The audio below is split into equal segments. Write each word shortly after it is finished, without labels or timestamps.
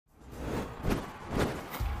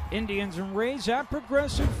Indians and Rays at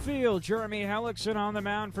Progressive Field. Jeremy Hellickson on the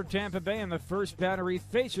mound for Tampa Bay, and the first batter he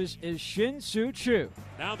faces is Shin-Soo Choo.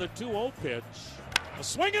 Now the 2-0 pitch. A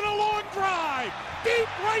swing and a long drive. Deep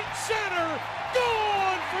right center.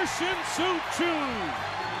 Gone for Shin-Soo Choo.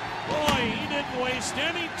 Boy, he didn't waste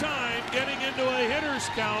any time getting into a hitter's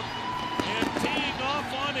count and teeing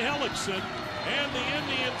off on Hellickson. And the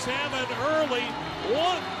Indians have an early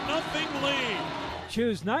 1-0 lead.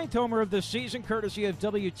 Choo's ninth homer of the season, courtesy of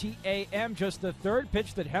WTAM. Just the third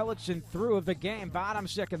pitch that Hellickson threw of the game. Bottom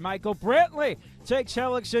second, Michael Brantley takes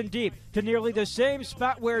Hellickson deep to nearly the same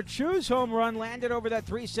spot where Choo's home run landed over that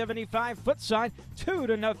 375-foot sign.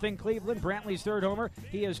 2-0 Cleveland. Brantley's third homer.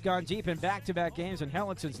 He has gone deep in back-to-back games, and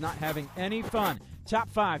Hellickson's not having any fun. Top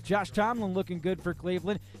five, Josh Tomlin looking good for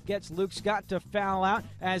Cleveland. Gets Luke Scott to foul out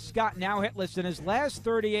as Scott now hitless in his last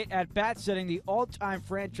 38 at-bats, setting the all-time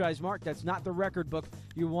franchise mark. That's not the record book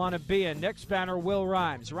you want to be in. Next batter, Will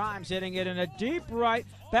Rhymes. Rhymes hitting it in a deep right.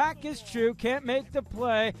 Back is Choo. Can't make the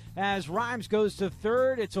play as Rhymes goes to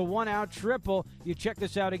third. It's a one-out triple. You check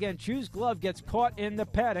this out again. Choo's glove gets caught in the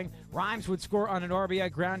padding. Rhymes would score on an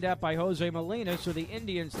RBI ground out by Jose Molina, so the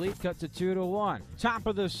Indians lead cut to 2-1. Top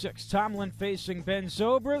of the sixth, Tomlin facing Ben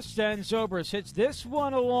Zobrist, and Zobrist hits this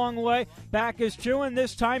one a long way. Back is Choo, and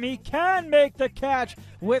this time he can make the catch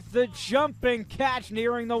with the jumping catch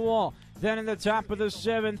nearing the wall. Then in the top of the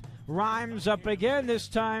seventh, Rhymes up again. This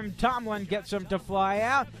time Tomlin gets him to fly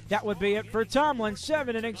out. That would be it for Tomlin.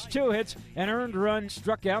 7 innings, 2 hits, an earned run,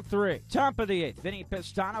 struck out 3. Top of the eighth, Vinny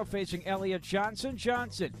Pistano facing Elliott Johnson.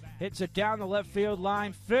 Johnson hits it down the left field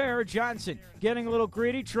line fair. Johnson getting a little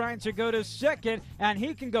greedy, trying to go to second, and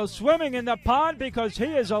he can go swimming in the pond because he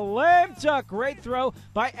is a lame duck. Great throw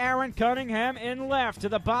by Aaron Cunningham in left to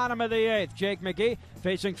the bottom of the eighth. Jake McGee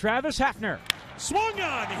facing Travis Hafner. Swung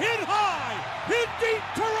on, hit high, hit deep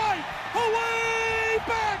to right, away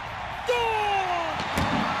back, gone!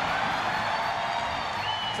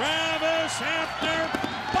 Travis Hafner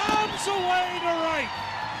bombs away to right,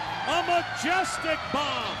 a majestic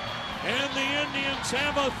bomb, and the Indians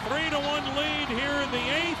have a 3-1 lead here in the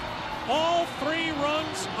eighth. All 3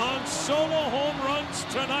 runs on solo home runs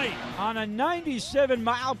tonight. On a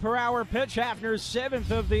 97-mile-per-hour pitch, Hafner's 7th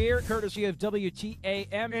of the year, courtesy of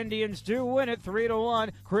WTAM. Indians do win it 3-1.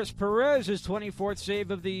 Chris Perez, his 24th save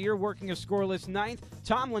of the year, working a scoreless 9th.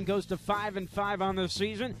 Tomlin goes to 5-5 on the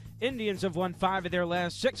season. Indians have won 5 of their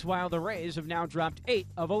last 6, while the Rays have now dropped 8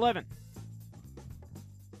 of 11.